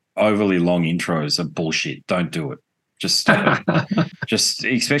 overly long intros are bullshit. Don't do it. Just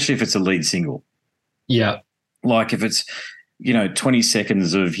especially if it's a lead single. Yeah. Like if it's, 20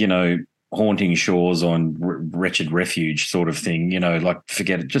 seconds of, haunting shores on wretched refuge sort of thing, like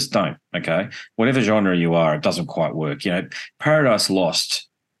forget it. Just don't. Okay. Whatever genre you are, it doesn't quite work. Paradise Lost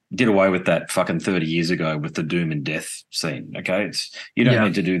did away with that fucking 30 years ago with the doom and death scene. Okay. You don't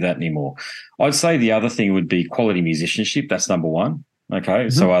need to do that anymore. I'd say the other thing would be quality musicianship. That's number one. Okay, mm-hmm.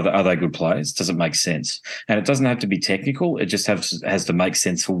 So are they good players? Does it make sense? And it doesn't have to be technical. It just has to make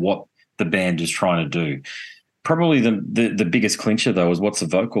sense for what the band is trying to do. Probably the biggest clincher, though, is what's the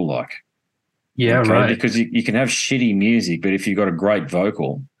vocal like? Yeah, okay? Right. Because you can have shitty music, but if you've got a great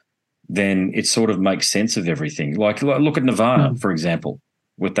vocal, then it sort of makes sense of everything. Like look at Nirvana, for example,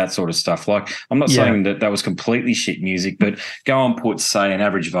 with that sort of stuff. Like I'm not saying that was completely shit music, but go and put, say, an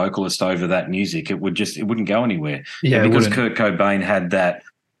average vocalist over that music, it wouldn't go anywhere. Yeah, because Kurt Cobain had that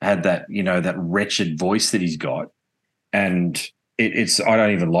that wretched voice that he's got, and it's I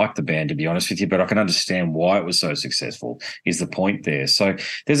don't even like the band, to be honest with you, but I can understand why it was so successful. Is the point there? So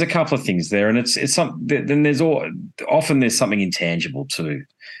there's a couple of things there, and it's something. Then there's often something intangible too.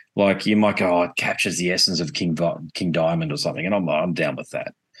 Like you might go, oh, it captures the essence of King Diamond or something, and I'm down with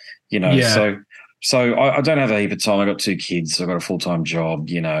that. You know, Yeah. so I don't have a heap of time. I got 2 kids. I've got a full-time job.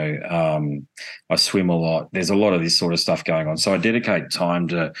 You know, I swim a lot. There's a lot of this sort of stuff going on. So I dedicate time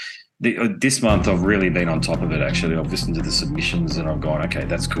to. This month I've really been on top of it. Actually, I've listened to the submissions and I've gone, okay,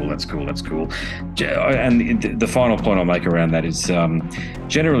 that's cool. And the final point I'll make around that is,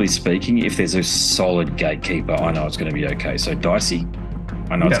 generally speaking, if there's a solid gatekeeper, I know it's going to be okay. So Dicey,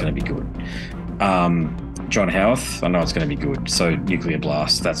 I know it's going to be good. John Howarth, I know it's going to be good. So Nuclear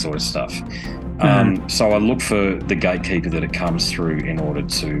Blast, that sort of stuff. So I look for the gatekeeper that it comes through in order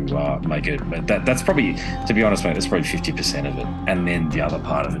to make it. That's probably, to be honest, mate, that's probably 50% of it, and then the other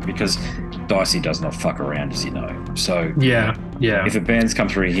part of it, because Dicey does not fuck around, as you know. So Yeah. if a band's come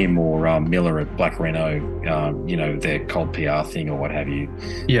through him or Miller at Black Reno, you know, their cold PR thing or what have you,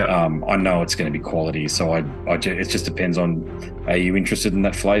 I know it's going to be quality. So it just depends on, are you interested in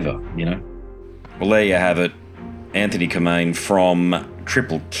that flavour, you know? Well, there you have it. Anthony Commane from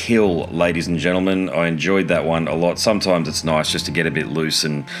Triple Kill, ladies and gentlemen. I enjoyed that one a lot. Sometimes it's nice just to get a bit loose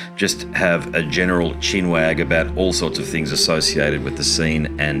and just have a general chinwag about all sorts of things associated with the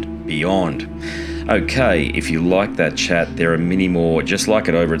scene and beyond. Okay, if you like that chat, there are many more just like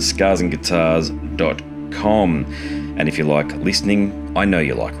it over at scarsandguitars.com. And if you like listening, I know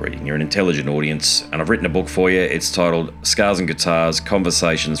you like reading. You're an intelligent audience, and I've written a book for you. It's titled Scars and Guitars,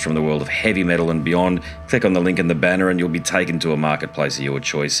 Conversations from the World of Heavy Metal and Beyond. Click on the link in the banner and you'll be taken to a marketplace of your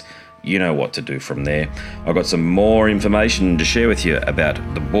choice. You know what to do from there. I've got some more information to share with you about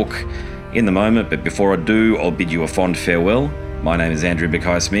the book in the moment, but before I do, I'll bid you a fond farewell. My name is Andrew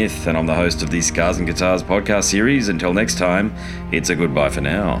Mackay-Smith, and I'm the host of the Scars and Guitars podcast series. Until next time, it's a goodbye for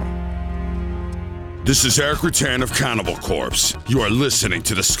now. This is Eric Rutan of Cannibal Corpse. You are listening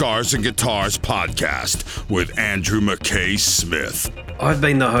to the Scars and Guitars podcast with Andrew Mackay-Smith. I've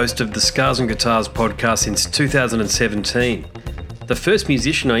been the host of the Scars and Guitars podcast since 2017. The first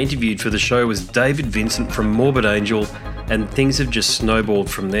musician I interviewed for the show was David Vincent from Morbid Angel, and things have just snowballed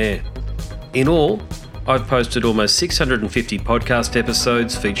from there. In all, I've posted almost 650 podcast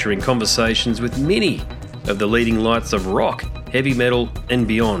episodes featuring conversations with many of the leading lights of rock, heavy metal, and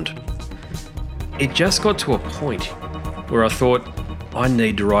beyond. It just got to a point where I thought, I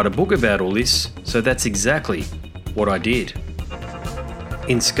need to write a book about all this, so that's exactly what I did.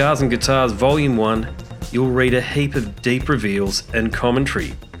 In Scars and Guitars Volume 1, you'll read a heap of deep reveals and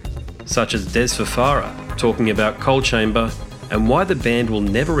commentary, such as Des Fafara talking about Coal Chamber and why the band will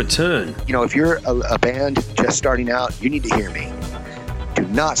never return. You know, if you're a band just starting out, you need to hear me. Do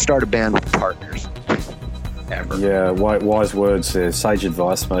not start a band with partners. Ever. Yeah, wise words there. Sage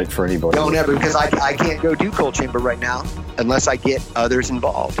advice, mate, for anybody. Don't ever, because I can't go do Coal Chamber right now unless I get others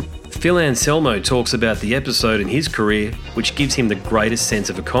involved. Phil Anselmo talks about the episode in his career which gives him the greatest sense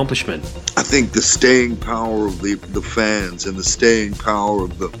of accomplishment. I think the staying power of the fans and the staying power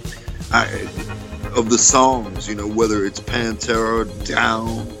of the songs, you know, whether it's Pantera, Down,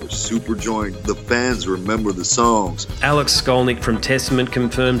 or Superjoint, the fans remember the songs. Alex Skolnick from Testament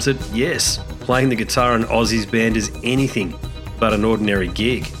confirms that, yes, playing the guitar in Ozzy's band is anything but an ordinary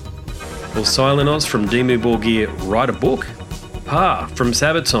gig. Will Silent Oz from Dimmu Borgir write a book? Pa from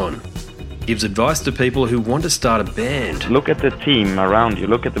Sabaton gives advice to people who want to start a band. Look at the team around you,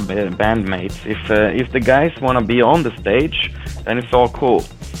 look at the bandmates. If the guys want to be on the stage, then it's all cool.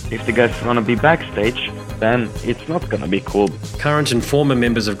 If the guys want to be backstage, then it's not going to be cool. Current and former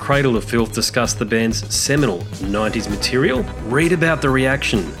members of Cradle of Filth discuss the band's seminal 90s material. Read about the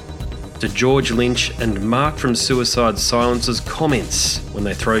reaction to George Lynch and Mark from Suicide Silence's comments when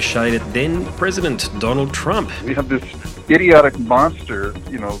they throw shade at then President Donald Trump. We have this idiotic monster,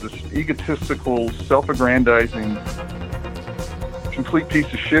 you know, this egotistical, self-aggrandizing, complete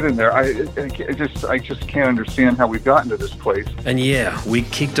piece of shit in there. I just can't understand how we've gotten to this place. And yeah, we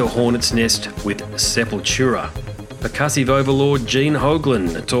kicked a hornet's nest with Sepultura. Percussive overlord Gene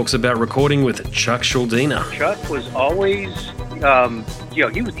Hoglan talks about recording with Chuck Schuldiner. Chuck was always,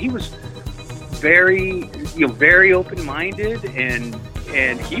 he was very open-minded,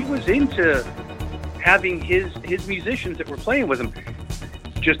 and he was into having his musicians that were playing with him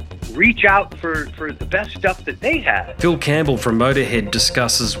just reach out for the best stuff that they had. Phil Campbell from Motorhead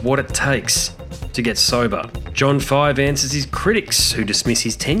discusses what it takes to get sober. John Five answers his critics who dismiss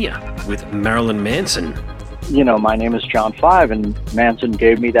his tenure with Marilyn Manson. You know, my name is John Five, and Manson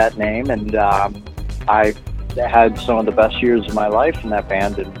gave me that name, and I had some of the best years of my life in that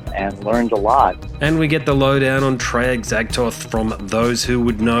band and learned a lot. And we get the lowdown on Treyarch Zagtoth from those who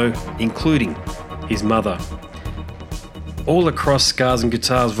would know, including his mother. All across Scars and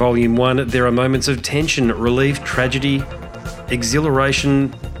Guitars Volume 1, there are moments of tension, relief, tragedy,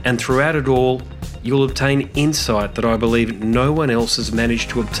 exhilaration, And throughout it all, you'll obtain insight that I believe no one else has managed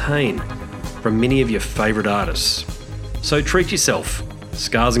to obtain from many of your favourite artists. So treat yourself.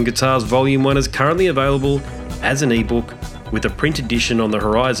 Scars and Guitars Volume 1 is currently available as an ebook with a print edition on the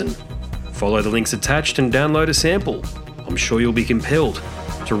horizon. Follow the links attached and download a sample. I'm sure you'll be compelled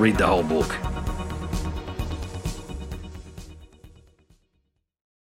to read the whole book.